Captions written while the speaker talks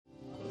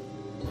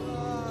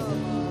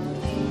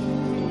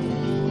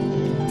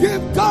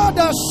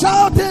God a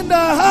shout in the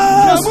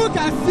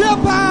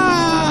house.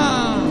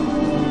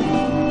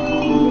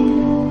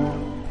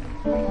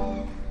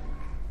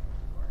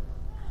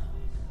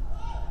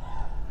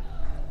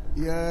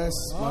 Yes,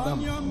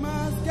 madam. Your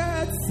mask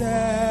get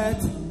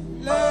set.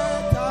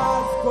 Let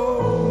us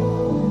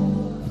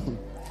go.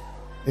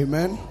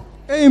 Amen.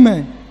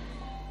 Amen.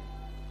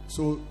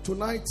 So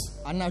tonight,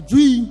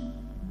 Anadui.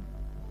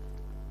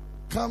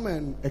 come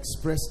and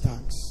express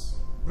thanks.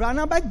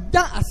 Brana ba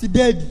da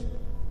asidedi.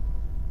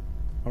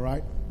 All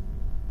right.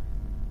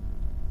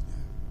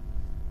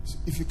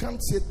 If you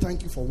can't say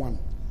thank you for one,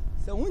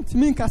 Se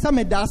wuntimi nkasa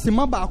me da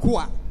asema ba ko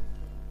a.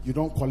 you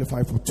don't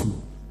qualify for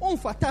two.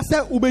 Onfata se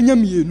ubenya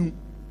mienu.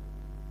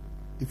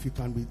 If you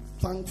can be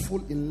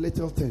thankful in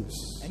little things,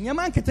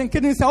 Enyama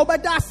nketenkene se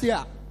obeda ase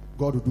a.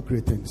 God will do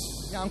great things.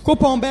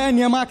 Yankopon be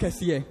enyama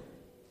akese.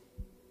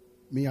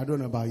 Me, I don't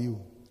know about you,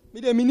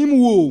 Me de minim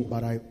wo.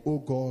 but I owe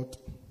God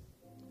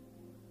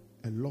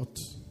a lot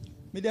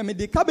Me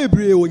de ka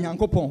bebre o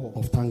Yankopon ho.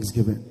 of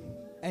thanksgiving.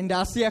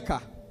 Enda ase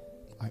ka.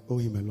 I owe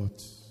him a lot.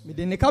 Me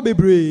de ne ka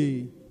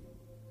bebre.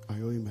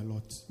 I owe him a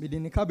lot. Me de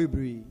ne ka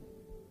bebre.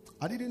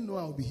 I didn't know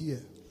I would be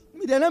here.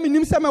 Me de na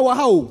minim se me wa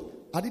ha o.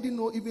 I didn't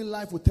know even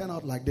life would turn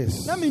out like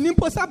this. Na minim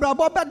po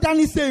sabrabo be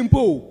dani se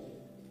mpo.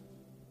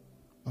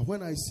 But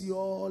when I see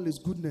all his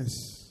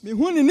goodness, Me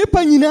hu ni nipa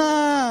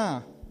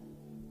nyina.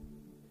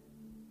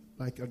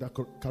 like the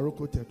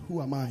Karoko said,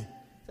 who am I?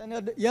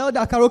 Yell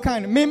da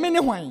karokan. Me ne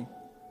hwan.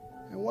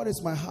 And what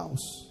is my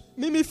house?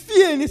 Me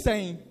fie ni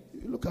sen.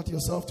 You look at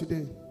yourself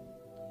today.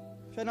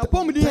 Hwe na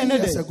pom di 10 ene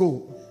years de.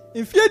 ago,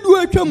 In fie du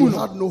atwa mu you no.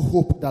 had no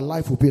hope that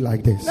life would be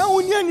like this. Na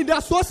woni ani da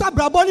so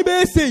sabrabo ni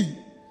be sei.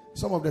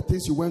 Some of the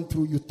things you went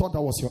through, you thought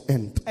that was your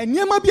end.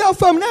 Enyema bia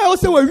afam na o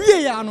se wa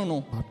wie ya no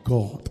no. But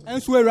God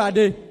Enso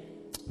Awurade.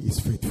 is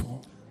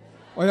faithful.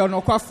 Oyo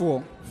no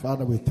kwafo.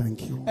 Father, we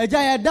thank you. Eja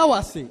ye da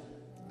wase.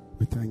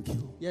 We thank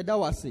you. Ye da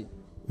wase.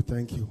 We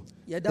thank you.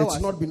 Yeda It's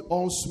was. not been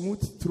all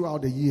smooth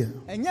throughout the year.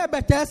 Enye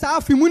bete sa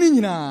afimu ni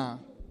nyina.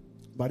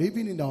 But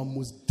even in our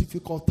most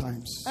difficult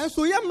times,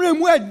 Enso ye mre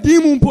mu adi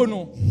mu mpo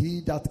no.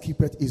 he that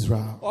keepeth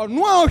Israel,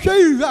 Ono a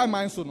ohwe Israel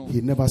man so no. he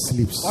never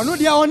sleeps Ono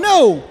dia ona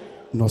o.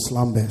 nor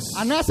slumbers.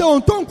 Anase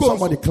on tonko.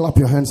 Somebody clap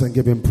your hands and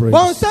give him praise.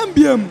 Bon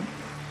sambiem.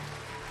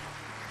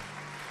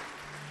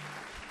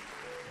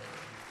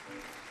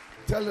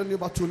 Tell your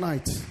neighbor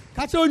tonight.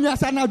 Ka che onya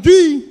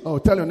sanadui. Oh,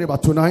 tell your neighbor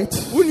tonight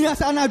Unya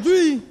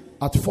sanadui.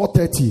 at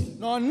 4:30.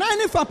 No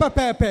nine fa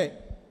pepepe.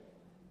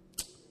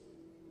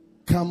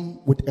 Come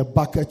with a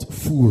bucket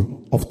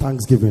full of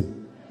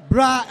thanksgiving.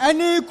 Bra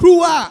any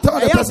kruwa. Tell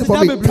the person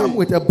for me, come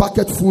with a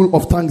bucket full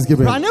of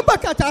thanksgiving. Bra ne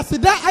bakata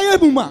asida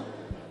ayebuma.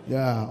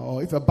 Yeah,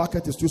 or if a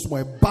bucket is too small,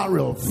 a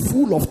barrel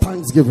full of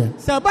thanksgiving.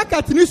 Se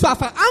bakati ni so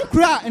afa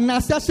ankra na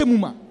ase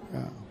muma.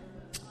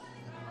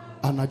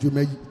 Anaju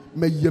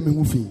me yemi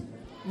hufi.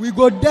 We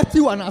go dirty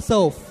on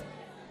ourselves.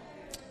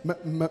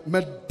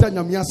 Me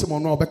tanya mi ase mo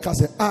no obeka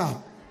say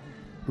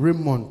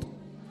Raymond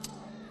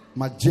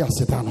magia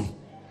setano.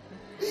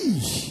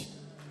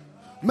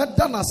 Me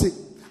dana say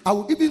I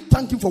will even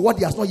thank him for what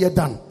he has not yet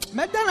done.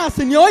 Medana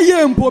se ni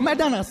oye mpo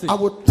medana se. I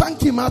will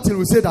thank him until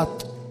we say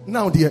that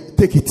now dear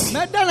take it.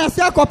 Medana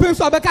se akopin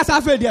so obeka sa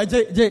afa dia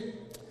je.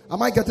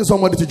 Am I getting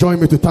somebody to join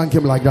me to thank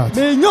him like that?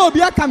 Me nyo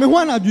obi aka me ho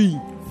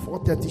anadui.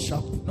 4:30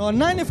 sharp. No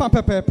nine fa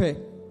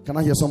pepepe. Can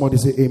I hear somebody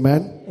say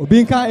amen?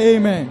 Obi nka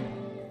amen.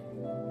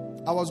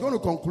 I was going to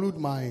conclude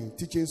my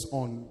teachings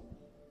on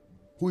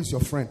who is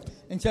your friend.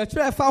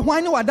 Nchechre fa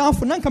hwan ni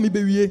wadanfo na nka me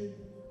bewie.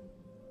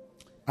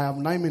 I have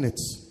 9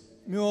 minutes.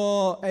 Me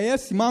o eye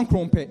siman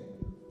krompe.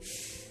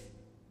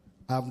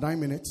 I have 9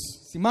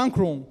 minutes. Siman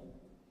krom.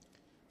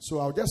 So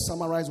I'll just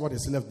summarize what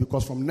is left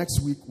because from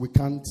next week we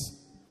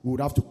would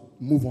have to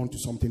move on to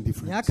something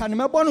different. Ya ka ne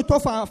mebo no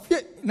tofa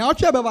na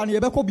otwe beba na ye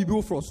beko bibi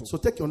ofro so. So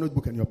take your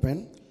notebook and your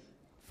pen.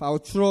 Fa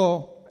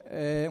otro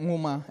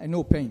ngoma ene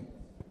open.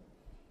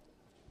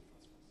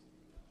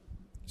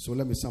 So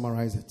let me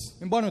summarize it.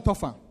 Mbo no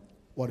tofa.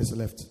 What is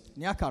left?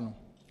 Ni aka no.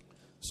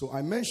 So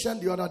I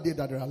mentioned the other day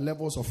that there are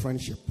levels of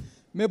friendship.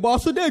 Me bo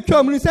so de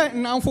twam ni se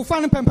na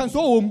mfofa ne pempen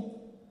so wom.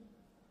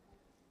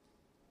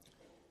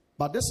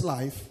 But this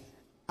life,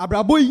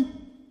 Abraboyi.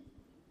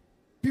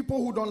 people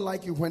who don't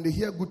like you, when they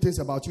hear good things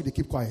about you, they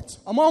keep quiet.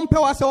 Omo mpe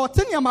wa se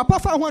otene ma pa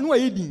fa ho no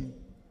ayedin.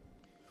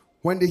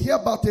 When they hear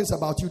bad things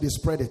about you, they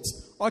spread it.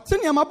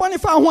 Otene ma bone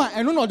fa ho a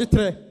eno no de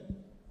tre.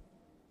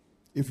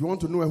 If you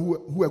want to know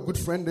who a good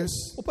friend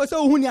is, Opese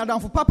ohu ni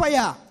adamfo papa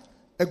ya.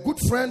 a good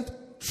friend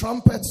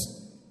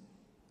trumpets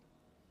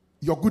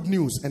your good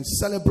news and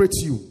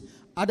celebrates you.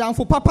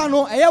 Adamfo papa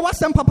no eye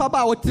wasem papa ba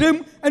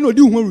otrem ena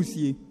odi hu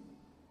rusie.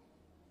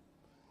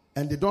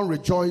 And they don't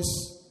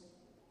rejoice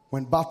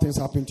when bad things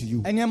happen to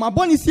you. Ene ma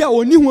bone sia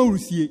oni hu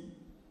rusie.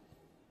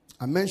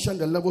 I mentioned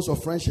the levels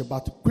of friendship,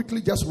 but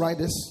quickly just write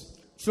this.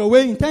 So we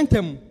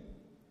intentem.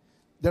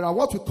 There are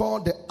what we call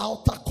the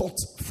outer court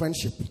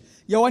friendship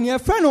Ye won ye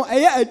friend no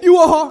eye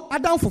adiwo ho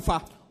adamfo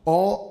fa.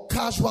 or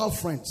casual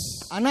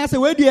friends. Anase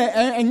we die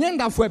enye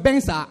ndafo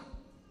ebensa.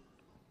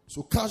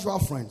 So casual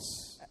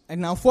friends.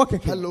 ɛnamfoɔ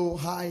kɛkɛ. Hello,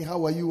 hi,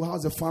 how are you?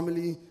 How's the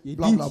family?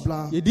 Blah, blah,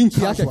 blah. Yɛdi nkyia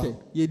Casual. kɛkɛ.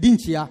 Yɛdi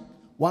nkyia.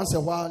 Once a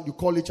while, you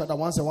call each other.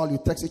 Once a while, you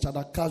text each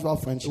other. Casual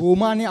friendship.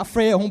 Wɔn ne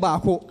afrɛ yɛn ho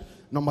baako.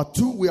 Number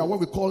 2, we are what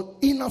we call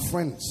inner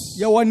friends.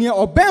 Yɛwɔ nea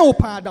ɔbɛn wo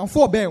paa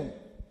adamfoɔ ɔbɛn wo.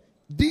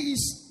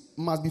 These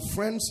must be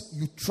friends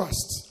you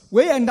trust.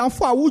 Wei yɛ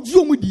ndamfoɔ a wogye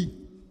wɔn di.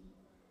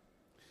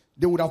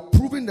 They would have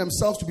proven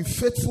themselves to be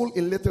faithful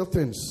in little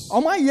things.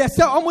 Wɔn ayɛ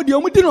sɛ wɔn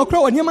deɛ wɔn di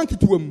n'okura wɔ nneɛma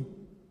nketewa mu.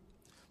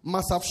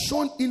 Must have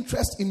shown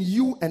interest in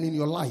you and in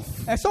your life.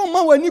 Ɛsɛ wɔn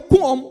ma wɔn ani kun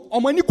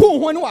wɔn ani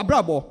kun ho ne wɔn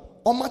abrabɔ.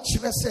 Oma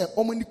kyerɛ sɛ,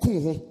 oma ni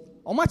kun ho.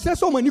 Wɔn akyerɛ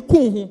sɛ wɔn ani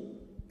kun ho.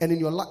 And in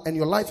your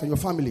life and your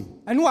family.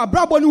 Ɛne wɔn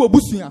abrabɔ ne wɔn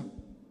busua.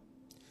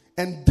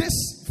 And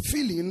this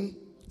feeling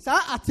Saa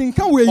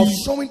atenka wɔ of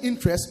yi. showing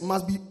interest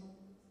must be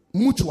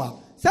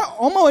mutual. Sɛ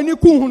wɔn ma wɔn ani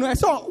kun ho no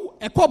ɛsɛ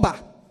ɛkɔ ba.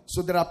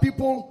 So there are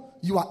people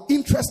you are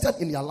interested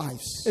in their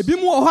lives. Ebi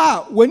mu wɔ hɔ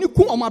a wɔn ani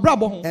kun wɔn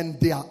abrabɔ ho. And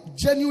they are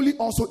genuinely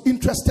also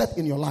interested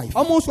in your life.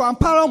 Wɔn nso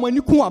ampara wɔn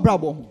ani kun wɔn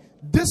abrabɔ ho.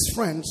 These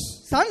friends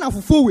Saa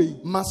nnamfofoɔ wɔ yi.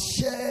 must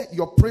share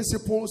your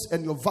principles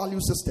and your value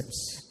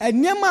systems.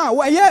 Nneɛma a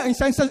wɔyɛ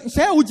nhyɛn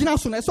a wogyina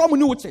so no ɛsɛ wɔn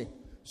ne wo kyɛ.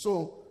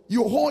 So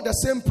you hold the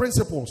same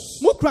principles.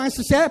 Mo kura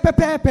nhyehyɛ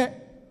pɛpɛɛpɛ.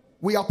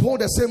 We uphold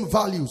the same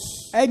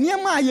values.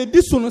 Nneɛma a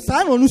yɛdi so no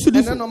saa na ɔno nso di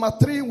And so. then number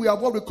 3, we have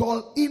what we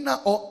call inner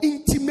or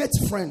intimate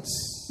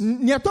friends.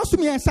 Nea ɛtɔ so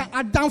mmiɛnsa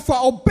adamfo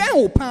a ɔbɛn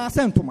wo paa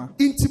sɛ ntoma.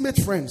 Intimate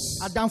friends.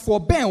 Adamfo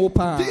ɔbɛn wo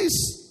paa.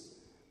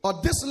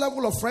 This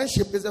level of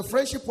friendship is a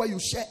friendship where you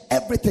share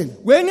everything.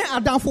 Wei ne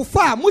adamfo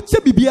fa a mokyɛ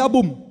biribiara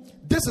bom.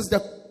 This is the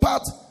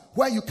part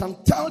where you can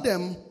tell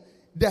them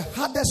the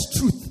hardest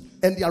truth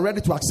and they are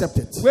ready to accept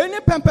it. Wei ne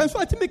pɛmpɛn so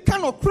a timi ka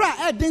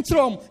nɔkora a ɛden kyerɛ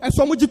wɔn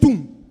ɛsɛ wɔn gye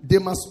tom. They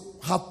must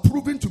have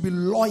proven to be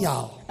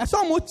loyal.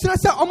 Ɛsɛ wɔn kyerɛ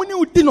sɛ wɔn ne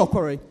wo di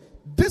nɔkɔre.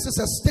 This is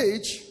a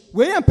stage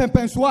Wei yɛ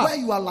mpɛmpɛn so a. where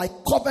you are like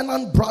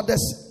covenant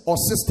brothers or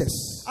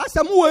sisters.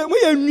 Asɛ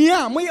moyɛ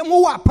nua a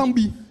mowɔ apam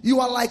bi. You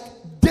are like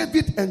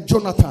David and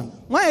Jonathan.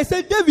 Wɔayɛ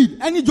sɛ David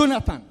ɛne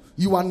Jonathan.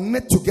 You are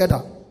knit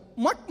together.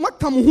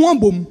 Moaka mo ho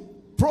abom.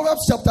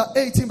 Proverbs chapter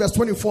 18 verse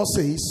 24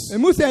 says,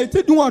 Emu sɛ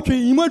ɛti dun wɔtwe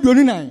yima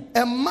aduonu nan.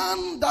 a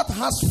man that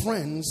has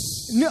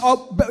friends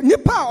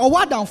Nipa a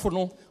ɔwɔ adamfo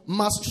no.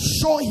 must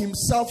show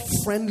himself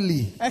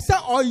friendly. Ɛsɛ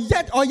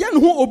ɔyɛ ne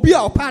ho obi a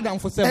ɔpa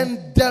adamfo sɛm. And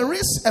there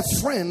is a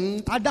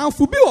friend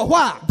Adamfo bi wɔ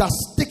hɔ that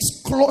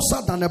sticks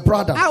closer than a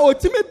brother. a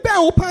otimi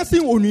bɛn wo paa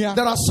sen onua.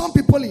 There are some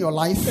people in your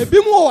life, Ebi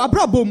mu wɔ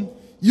abrabɔ mu.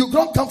 you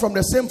don't come from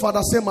the same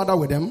father, same mother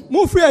with them,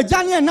 Mo firi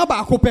agya ne ɛna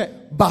baako pɛ.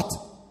 but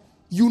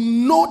you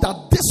know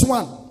that this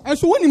one,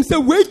 Ɛnso wonim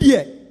sɛ wei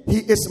deɛ he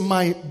is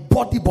my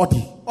body.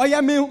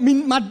 ɔyɛ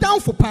me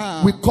madamfo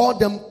paa. We call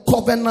them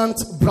covenant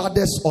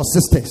brothers or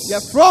sisters.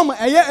 Yɛfrɛ mo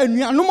ɛyɛ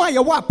anuanom a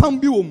yɛwɔ apam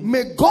bi wɔ mu.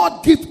 May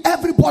God give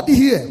everybody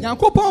here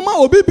Nyankopɔn ma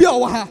obi bi a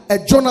ɔwɔ ha. a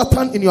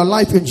Jonathan in your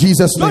life in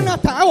Jesus' name.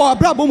 Jonathan ɛwɔ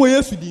abrabɔ mu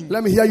Yesu din.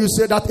 Let me hear you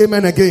say that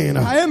amen again.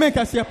 Ayɛ me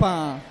kɛseɛ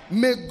paa.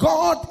 May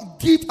God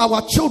give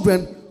our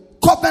children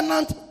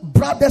covenant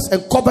brothers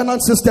and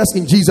covenant sisters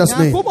in Jesus'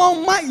 name.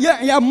 Nyankopɔn ma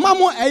yɛma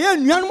mo ɛyɛ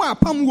anuanom a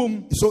apam wɔ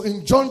mu. So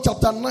in John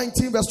chapter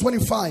 19 verse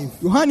 25,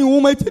 Yohane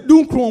nwoma ti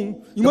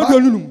dunkron yima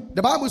aduonu num.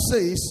 the Bible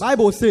says,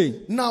 Bible say.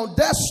 now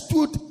there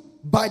stood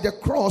by the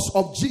cross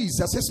of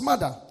Jesus his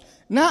mother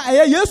Na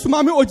ɛyɛ Yesu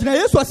maame ogyina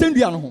Yesu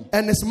asɛnnua no ho.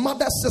 and his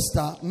mother's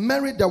sister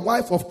Mary the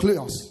wife of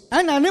Cleophas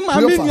Ɛna ne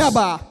maame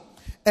nuabaa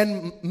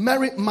and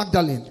Mary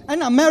Magdalene.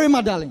 ɛna Mary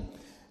Magdalene.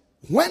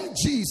 When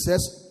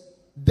Jesus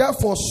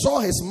therefore saw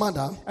his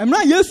mother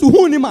Ɛmra Yesu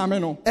hu ne maame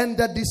no. and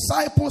the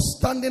disciples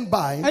standing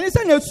by, Ɛne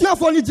sɛ na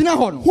asuafoɔ no gyina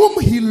hɔ no. whom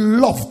he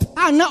loved,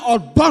 A na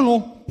ɔdɔ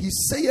no. he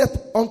saith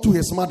unto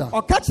his mother,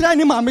 Ɔka kyerɛ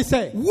ne maame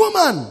sɛ,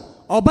 woman,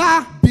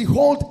 ɔbaa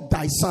behold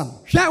thy son.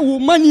 hwɛ wo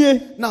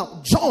manie.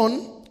 Now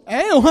John,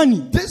 Ɛyɛ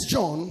Yohane. this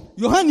John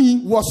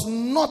Yohane was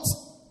not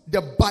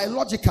the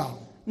biological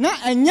na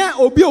ɛnyɛ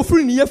obi a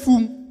ofiri ne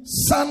yafum.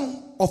 son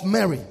of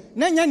Mary.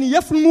 Na ɛnyɛ ne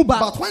yafum mu ba.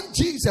 But when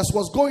Jesus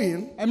was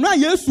going, Ɛmra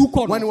Yesu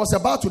kɔ when no. he was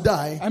about to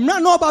die,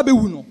 Ɛmra na ɔba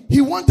bɛwu no. he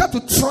wanted to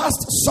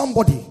trust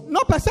somebody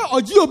Na ɔpɛ sɛ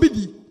ɔgye obi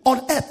di. on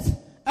earth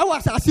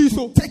Ɛwɔ asase yi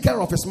so. to take care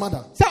of his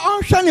mother. Sɛ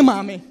ɔnhwɛ ne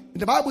maame.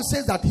 The Bible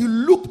says that he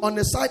looked on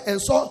the side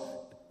and saw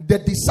the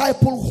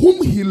disciple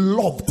whom he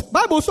loved.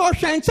 Bible sɛ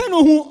ɔhwɛ nkyɛn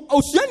no hu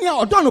osuani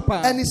a ɔdɔ no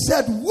paa. And he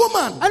said,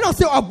 woman, Ɛna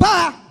ɔsɛ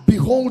ɔbaa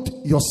behold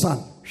your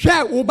son.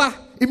 hwɛ wo ba.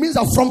 It means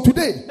that from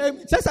today,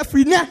 Kyɛ sɛ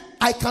firi nɛ.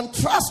 I can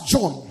trust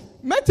John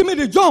Mɛntimi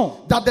de John.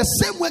 that the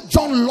same way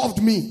John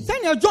loved me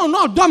Sɛnea John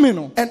na ɔdɔ me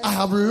no. and I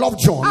have loved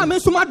A John, me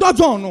nso madɔ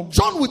John no.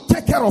 John will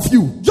take care of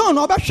you John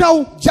ɔbɛhwɛ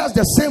wo. just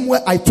the same way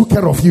I took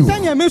care of you.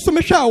 Sɛnea me nso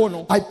mehwɛ wo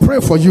no. I pray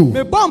for you.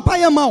 Mebɔ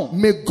mpaeɛ ma wo.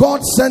 May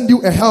God send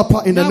you a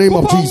helper in the name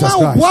of Jesus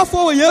Nyankopɔn ma wo Christ.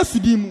 boafoɔ wɔ Yesu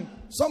din mu.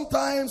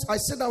 Sometimes I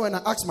sit down and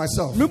I ask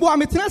myself,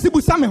 Meboa metena ase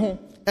busa me ho.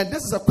 and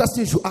this is a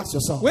question you should ask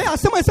yourself. Wei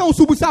asɛm a ɛsɛ wo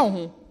so busa wo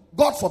ho.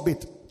 God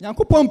forbid,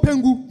 Nyankopɔn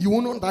mpɛngu. you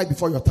will not die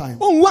before your time.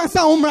 Ɔnwu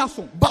ansa wo mmra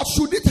so. But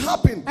should it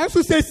happen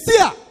Ɛnso sɛ si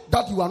a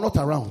that you are not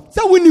around, sɛ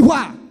wonni hɔ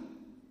a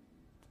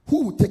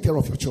who will take care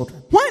of your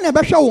children? hwan na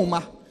ɛbɛhwɛ wo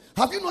mma?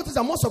 Have you noticed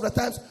that most of the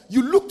times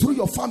you look through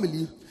your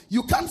family,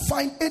 you can't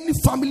find any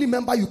family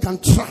member you can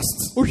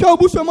trust?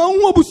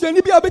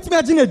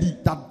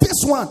 That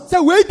this one,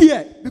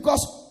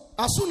 because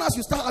as soon as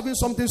you start having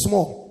something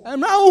small,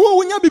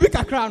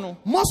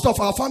 most of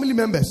our family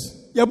members,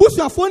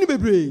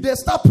 they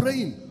start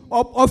praying.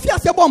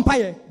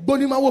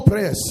 Bonimawo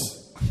prayers.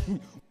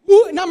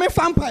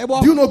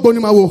 Do you know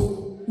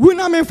Bonimawo?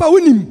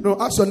 No,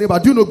 ask your neighbor,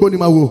 do you know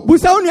Bonimawo?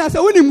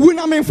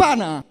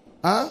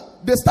 Huh?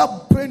 They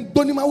start praying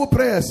Bonimawo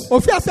prayers.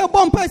 When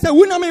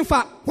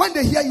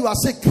they hear you are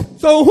sick,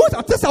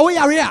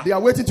 they are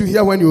waiting to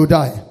hear when you will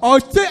die.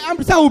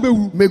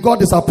 May God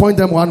disappoint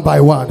them one by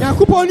one.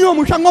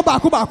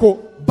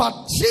 But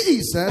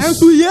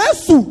Jesus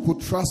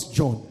could trust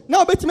John.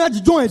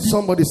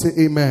 Somebody say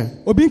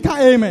amen.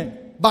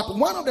 But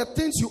one of the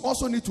things you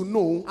also need to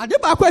know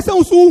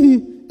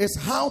is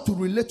how to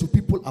relate to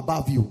people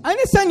above you.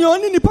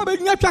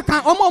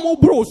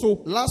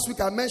 Last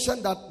week I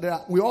mentioned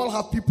that we all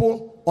have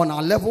people on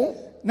our level,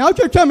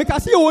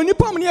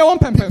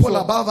 people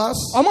above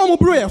us,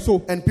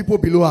 and people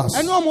below us.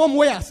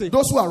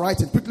 Those who are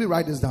writing, quickly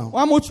write this down.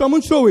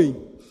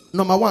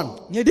 Number one,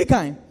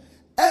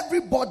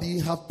 everybody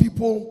have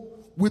people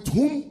with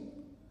whom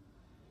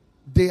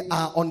they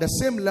are on the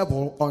same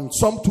level, on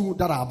some two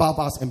that are above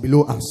us and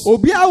below us.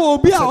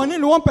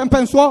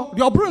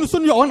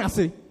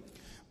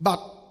 But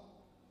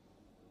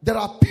there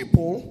are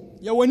people,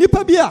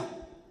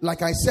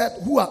 like I said,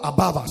 who are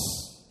above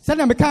us. We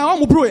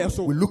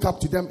look up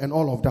to them and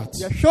all of that.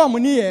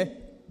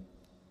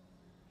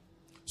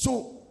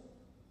 So,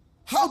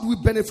 how do we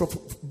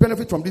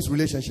benefit from these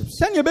relationships?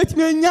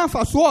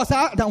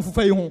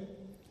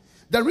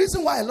 The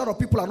reason why a lot of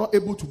people are not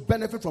able to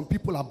benefit from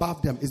people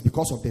above them is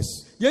because of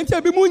this.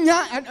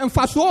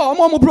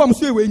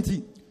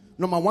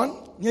 Number one,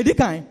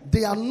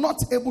 they are not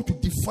able to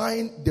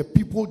define the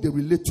people they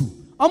relate to.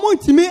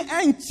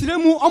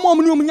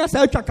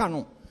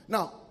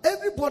 Now,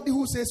 everybody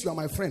who says you are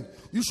my friend,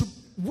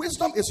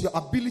 wisdom is your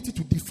ability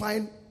to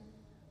define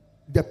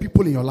the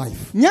people in your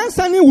life.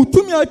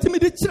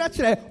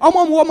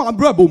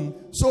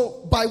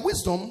 So, by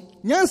wisdom,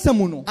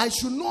 I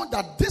should know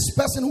that this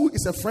person who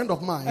is a friend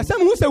of mine,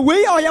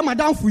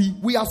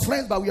 we are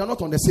friends, but we are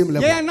not on the same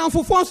level.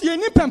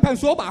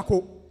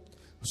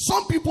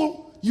 Some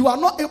people, you are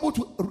not able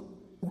to,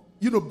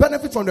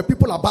 benefit from the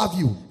people above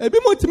you.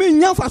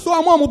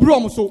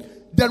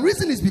 The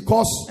reason is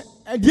because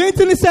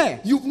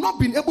you've not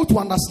been able to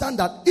understand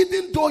that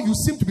even though you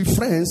seem to be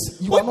friends,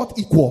 you are not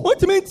equal.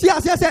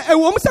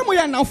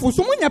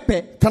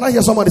 Can I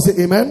hear somebody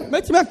say amen?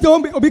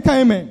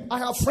 I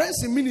have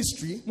friends in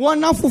ministry.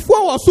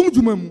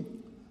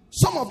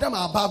 Some of them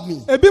are above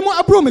me.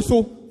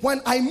 When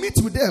I meet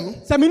with them,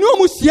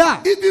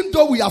 even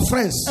though we are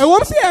friends,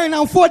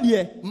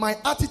 my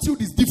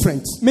attitude is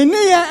different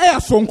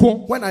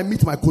when I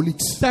meet my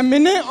colleagues. But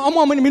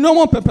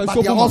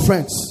they are all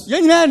friends.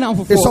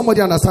 If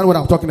somebody understand what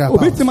I'm talking about.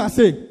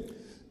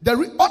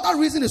 The other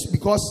reason is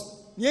because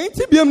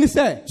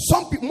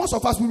most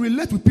of us, we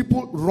relate with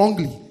people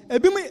wrongly.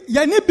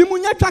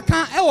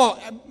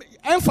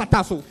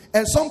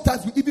 And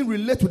sometimes we even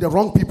relate to the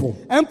wrong people.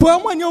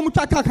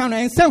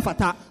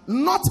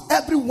 Not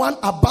everyone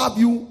above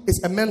you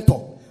is a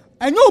mentor.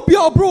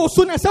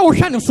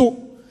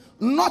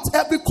 Not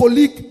every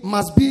colleague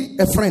must be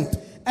a friend.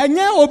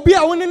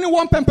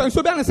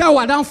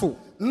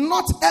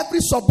 Not every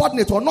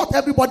subordinate or not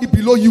everybody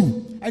below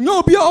you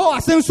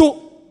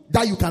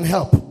that you can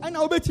help.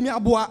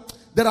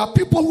 There are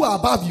people who are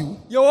above you.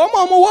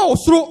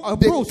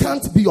 They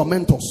can't be your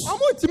mentors.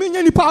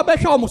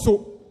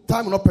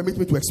 Time will not permit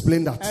me to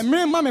explain that.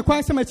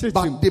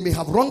 But they may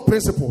have wrong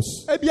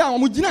principles. If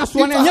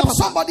I have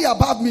somebody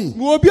above me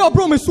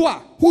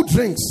who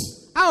drinks,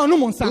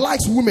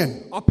 likes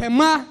women,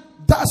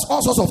 does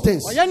all sorts of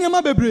things, they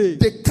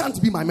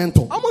can't be my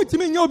mentor.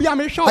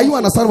 Are you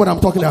understand what I'm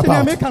talking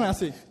about?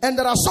 And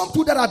there are some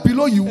people that are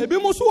below you.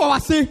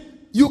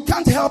 You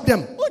can't help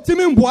them.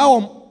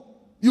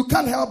 You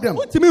can't help them.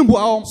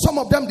 Some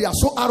of them, they are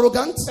so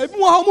arrogant.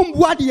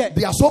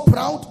 They are so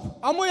proud.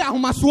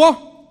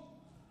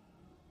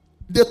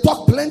 They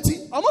talk plenty.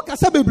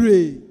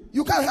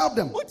 You can't help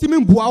them.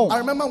 I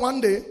remember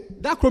one day,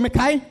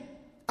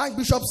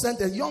 Archbishop sent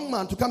a young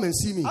man to come and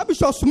see me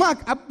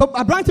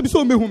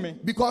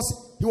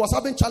because he was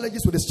having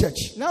challenges with his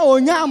church.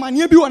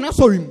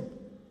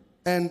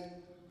 And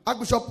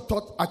Archbishop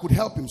thought I could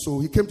help him, so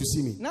he came to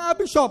see me.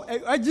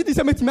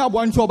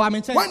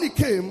 When he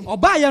came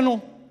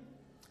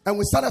and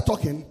we started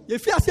talking,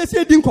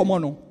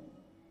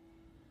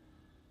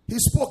 he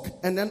spoke,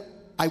 and then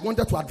I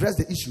wanted to address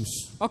the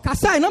issues.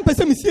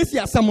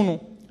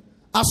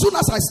 As soon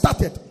as I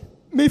started,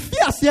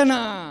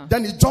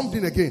 then he jumped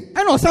in again.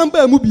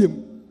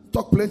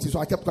 Talk plenty, so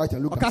I kept quiet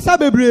and looked at him.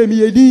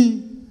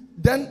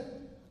 Then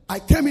I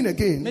came in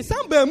again.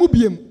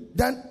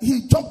 Then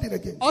he jumped in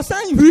again.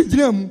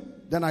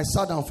 Then I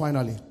sat down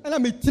finally.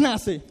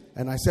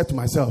 And I said to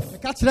myself,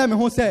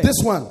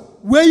 this one,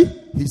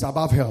 he's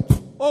above help.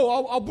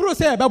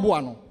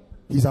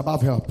 He's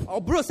above help.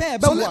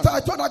 So later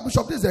I told that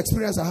bishop, this is the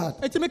experience I had.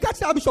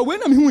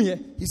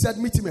 He said,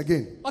 meet him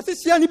again.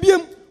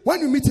 When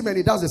you meet him and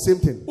he does the same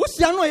thing,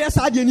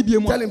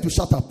 tell him to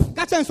shut up.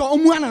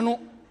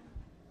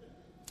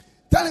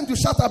 Tell him to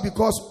shut up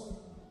because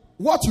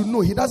what you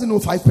know, he doesn't know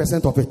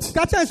 5% of it.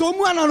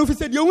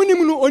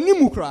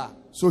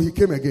 So he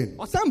came again.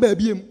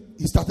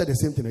 He started the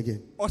same thing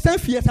again.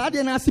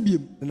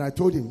 And I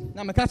told him,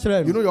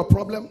 you know your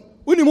problem?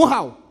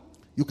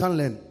 You can't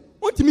learn.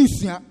 You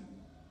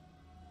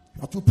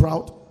are too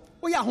proud.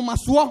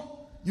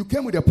 You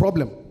came with a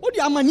problem,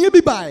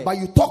 but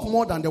you talk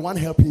more than the one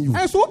helping you.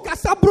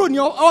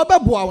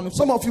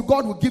 Some of you,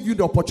 God will give you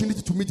the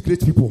opportunity to meet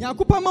great people.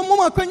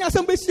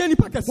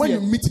 When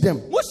you meet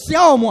them,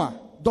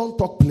 don't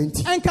talk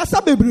plenty.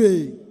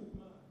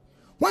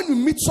 When you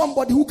meet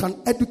somebody who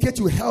can educate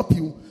you, help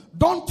you,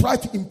 don't try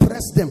to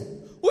impress them.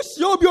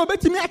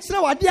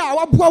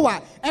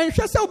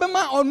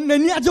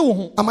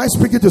 Am I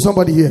speaking to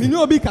somebody here?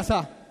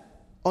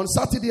 On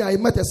Saturday, I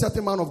met a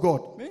certain man of God.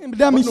 It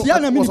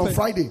was on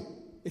Friday.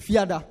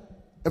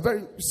 A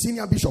very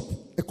senior bishop,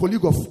 a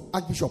colleague of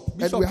Archbishop,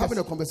 and we were having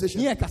a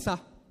conversation. He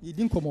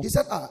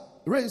said,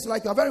 Ray, it's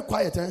like you're very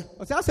quiet, eh?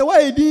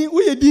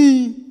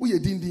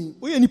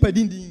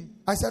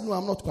 I said, no,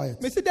 I'm not quiet.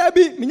 He said, but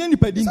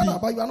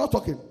you are not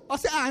talking. I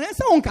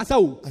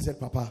said,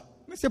 Papa,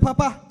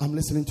 I'm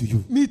listening to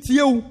you.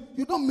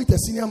 You don't meet a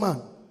senior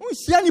man.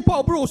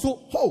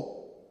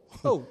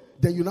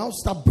 Then you now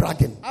start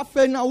bragging.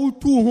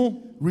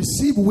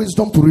 Receive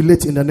wisdom to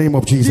relate in the name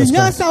of Jesus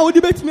Christ.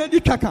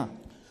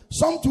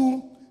 Some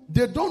too,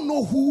 they don't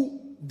know who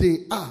they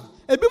are.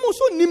 And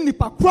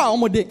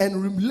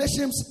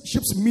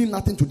relationships mean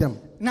nothing to them.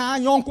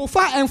 Some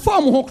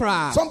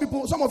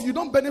of you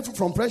don't benefit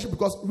from friendship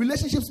because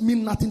relationships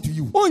mean nothing to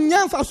you. There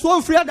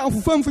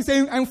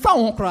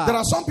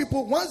are some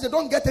people, once they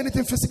don't get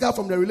anything physical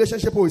from the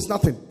relationship, it's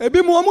nothing.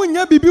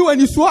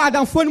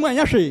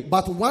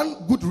 But one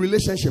good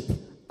relationship,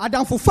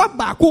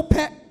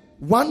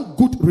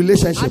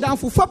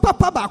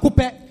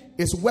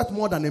 is worth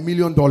more than $1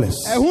 million.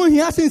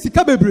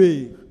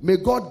 May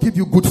God give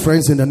you good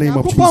friends in the name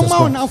of Jesus Christ.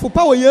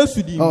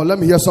 Oh, let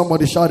me hear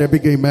somebody shout a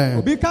big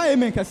amen.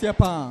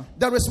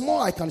 There is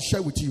more I can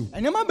share with you,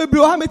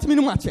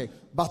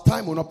 but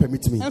time will not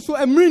permit me.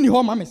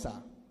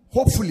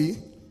 Hopefully,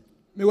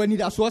 we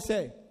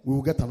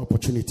will get an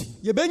opportunity.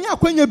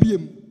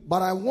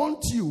 But I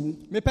want you,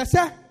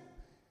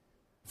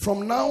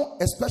 from now,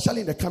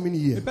 especially in the coming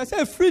year,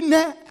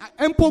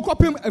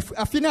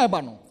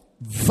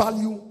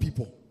 value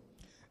people.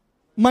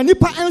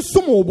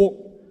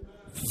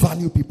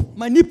 Value people.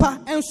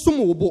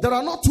 There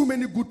are not too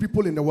many good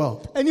people in the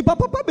world.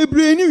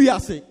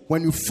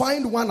 When you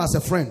find one as a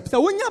friend,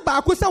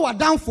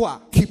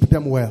 keep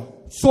them well.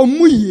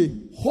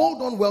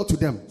 Hold on well to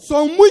them.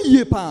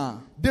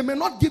 They may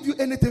not give you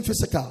anything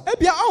physical,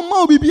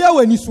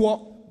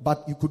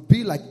 but you could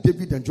be like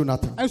David and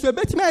Jonathan.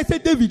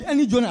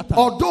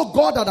 Although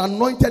God had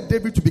anointed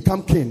David to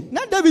become king,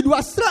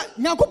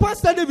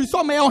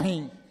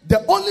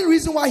 the only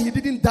reason why he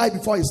didn't die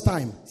before his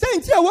time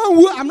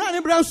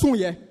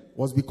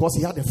was because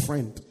he had a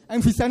friend.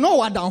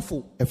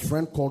 A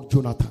friend called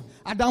Jonathan.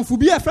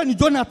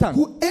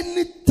 Who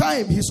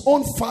anytime his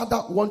own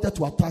father wanted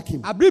to attack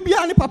him,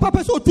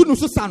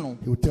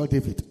 he would tell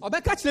David,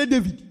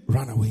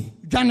 run away.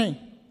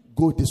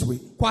 Go this way.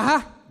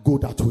 Go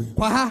that way.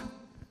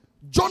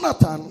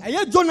 Jonathan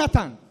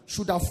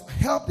should have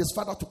helped his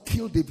father to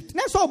kill David.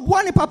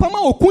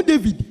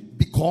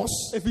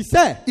 Because if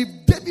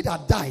David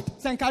had died,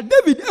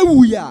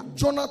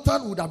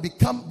 Jonathan would have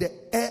become the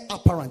heir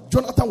apparent.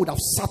 Jonathan would have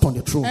sat on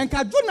the throne.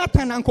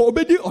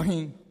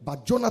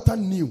 But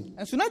Jonathan knew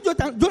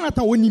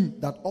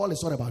that all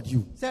is not about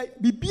you.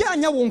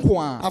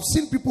 I've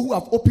seen people who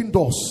have opened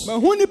doors. I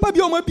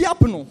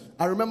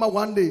remember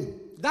one day,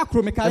 a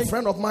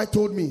friend of mine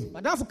told me,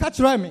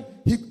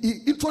 he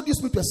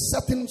introduced me to a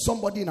certain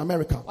somebody in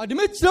America, a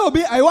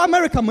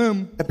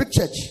big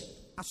church.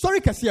 I was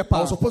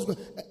supposed to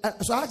go.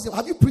 So I asked him,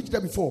 have you preached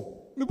there before?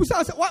 He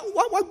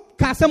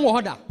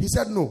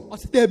said no.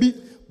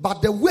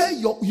 But the way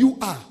you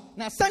are,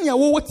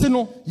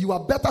 you are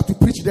better to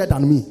preach there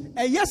than me.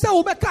 I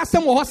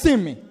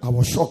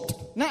was shocked.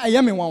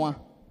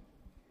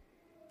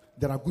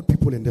 There are good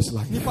people in this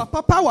life.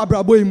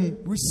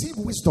 Receive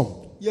wisdom.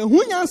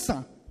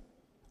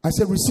 I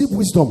said receive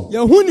wisdom.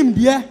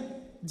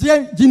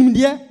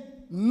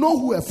 Know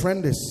who a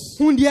friend is.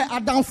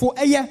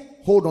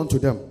 Hold on to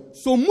them.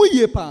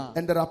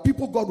 And there are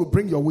people God will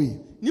bring your way.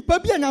 They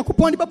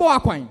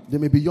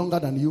may be younger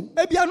than you.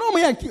 They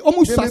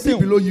may be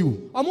below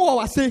you.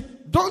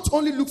 Don't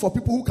only look for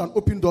people who can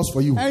open doors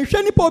for you.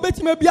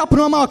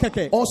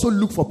 Also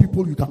look for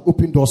people you can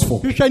open doors for.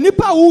 Look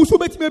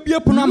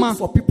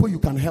for people you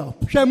can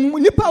help.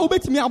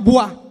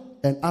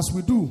 And as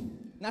we do,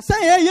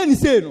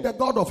 the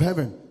God of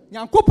heaven,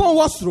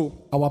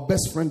 our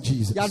best friend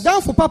Jesus,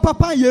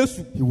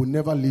 He will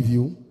never leave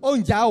you.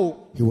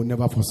 He will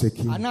never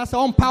forsake you.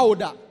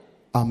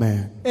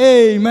 Amen.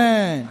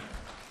 Amen.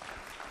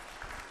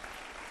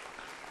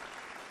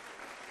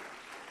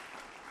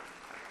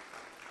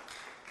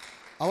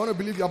 I want to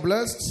believe you are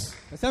blessed.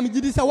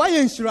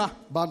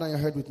 Bow down your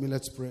head with me.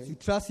 Let's pray.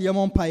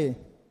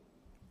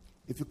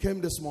 If you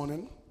came this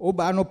morning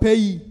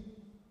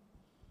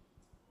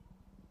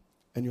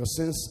and your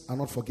sins are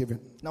not forgiven,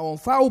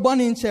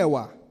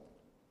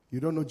 you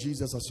don't know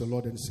Jesus as your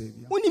Lord and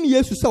Savior,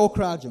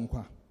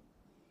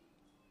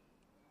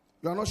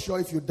 you are not sure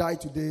if you die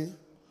today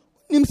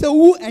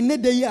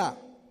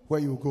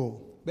where you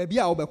go.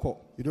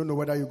 You don't know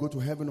whether you go to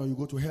heaven or you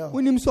go to hell.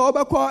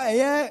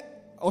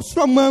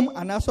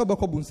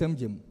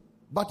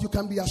 But you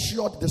can be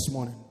assured this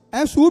morning.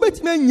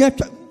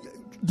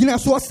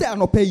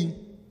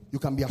 You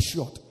can be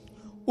assured.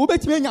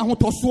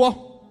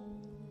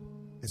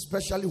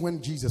 Especially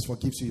when Jesus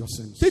forgives you your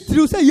sins. If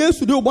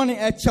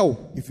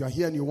you are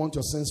here and you want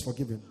your sins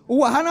forgiven,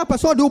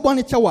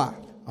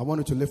 I want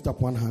you to lift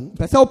up one hand.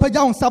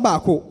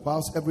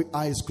 Whilst every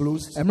eye is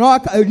closed,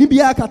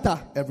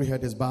 every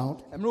head is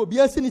bowed.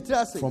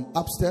 From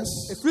upstairs,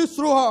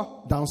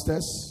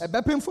 downstairs,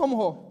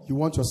 you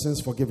want your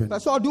sins forgiven.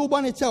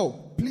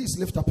 Please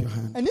lift up your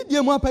hand and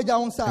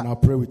I'll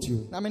pray with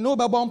you.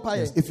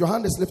 Yes. If your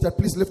hand is lifted,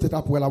 please lift it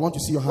up well. I want to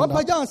see your hand up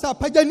so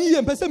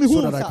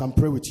that I can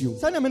pray with you.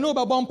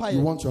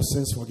 You want your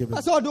sins forgiven.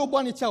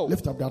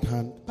 Lift up that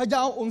hand.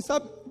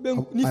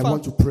 I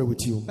want to pray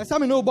with you.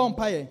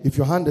 If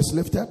your hand is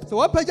lifted,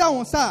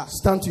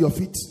 stand to your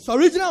feet.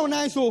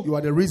 You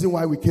are the reason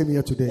why we came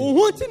here today.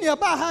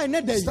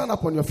 Stand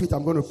up on your feet.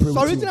 I'm going to pray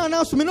with you.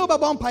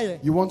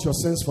 You want your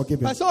sins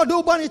forgiven.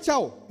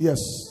 Yes.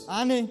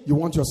 You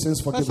want your sins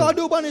forgiven.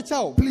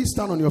 Please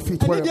stand on your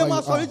feet wherever you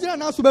are.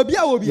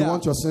 You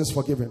want your sins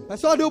forgiven.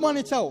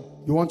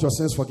 You want your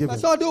sins forgiven.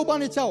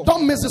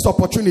 Don't miss this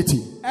opportunity.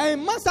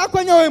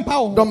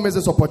 Don't miss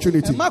this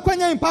opportunity.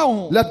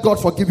 Let God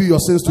forgive you your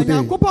sins today.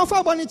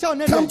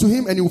 Come to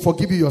Him and He will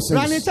forgive you your sins.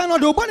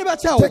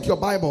 Take your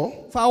Bible.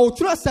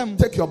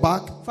 Take your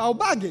bag.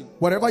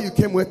 Whatever you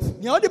came with.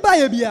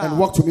 And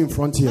walk to me in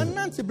front here.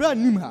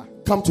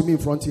 Come to me in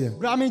front here.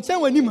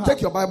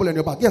 Take your Bible and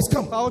your bag. Yes,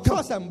 come.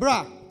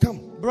 Come.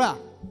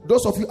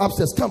 Those of you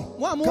upstairs, come.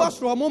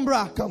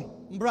 Come.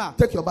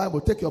 Take your Bible,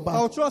 take your bag.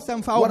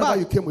 Whatever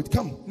you came with,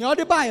 come.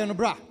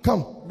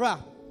 Come.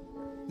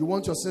 You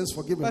want your sins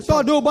forgiven?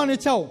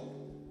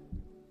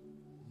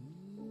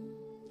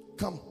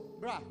 Come.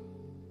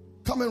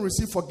 Come and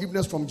receive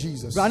forgiveness from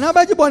Jesus.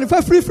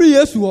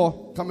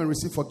 Come and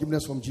receive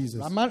forgiveness from Jesus.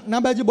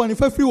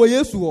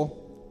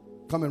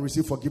 Come and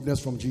receive forgiveness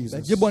from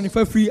Jesus.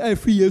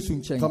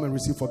 Come and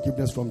receive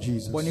forgiveness from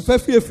Jesus.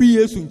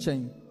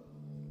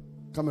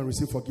 Come and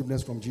receive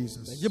forgiveness from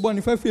Jesus.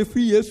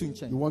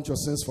 You want your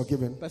sins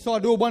forgiven?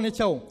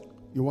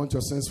 You want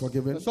your sins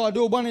forgiven?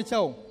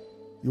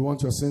 You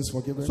want your sins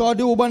forgiven?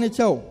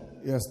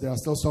 Yes, there are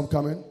still some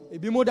coming.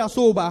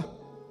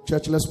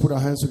 Church, let's put our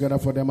hands together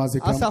for them as they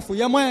come.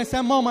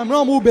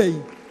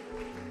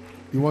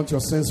 You want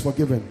your sins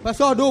forgiven?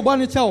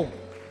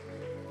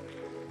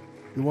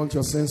 You want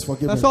your sins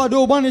forgiven?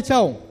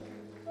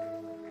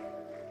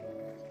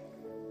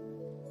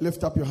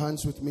 Lift up your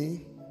hands with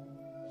me.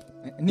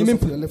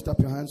 Lift up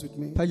your hands with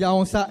me.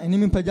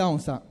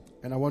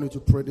 And I want you to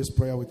pray this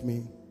prayer with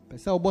me.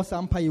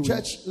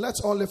 Church,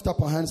 let's all lift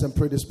up our hands and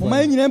pray this prayer.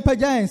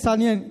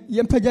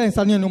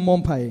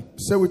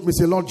 Say with me,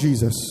 say, Lord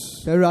Jesus,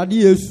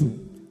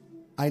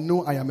 I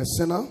know I am a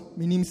sinner.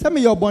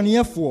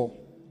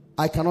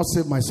 I cannot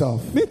save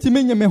myself.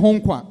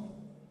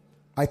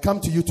 I come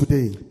to you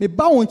today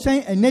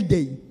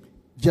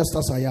just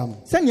as I am.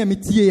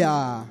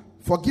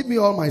 Forgive me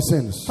all my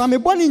sins.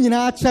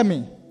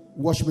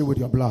 Wash me with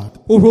your blood.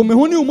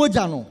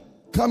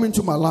 Come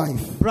into my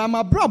life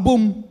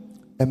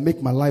and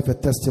make my life a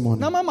testimony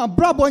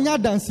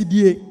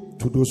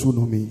to those who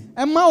know me.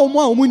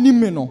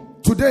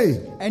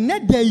 Today,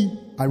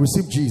 I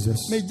receive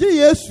Jesus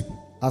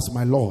as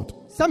my Lord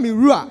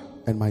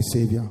and my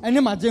Savior.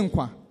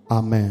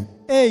 Amen.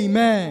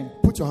 Amen.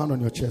 Put your hand on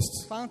your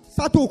chest.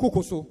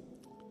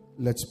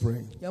 Let's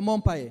pray.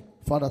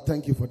 Father,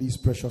 thank you for these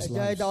precious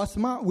lives.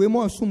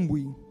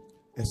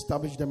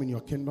 Establish them in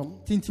your kingdom.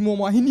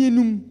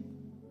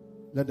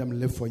 Let them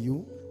live for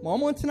you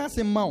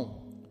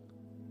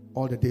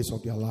all the days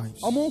of their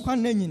lives.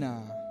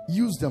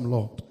 Use them,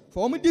 Lord.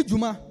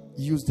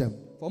 Use them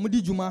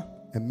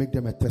and make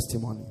them a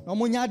testimony.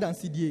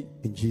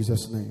 In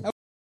Jesus' name.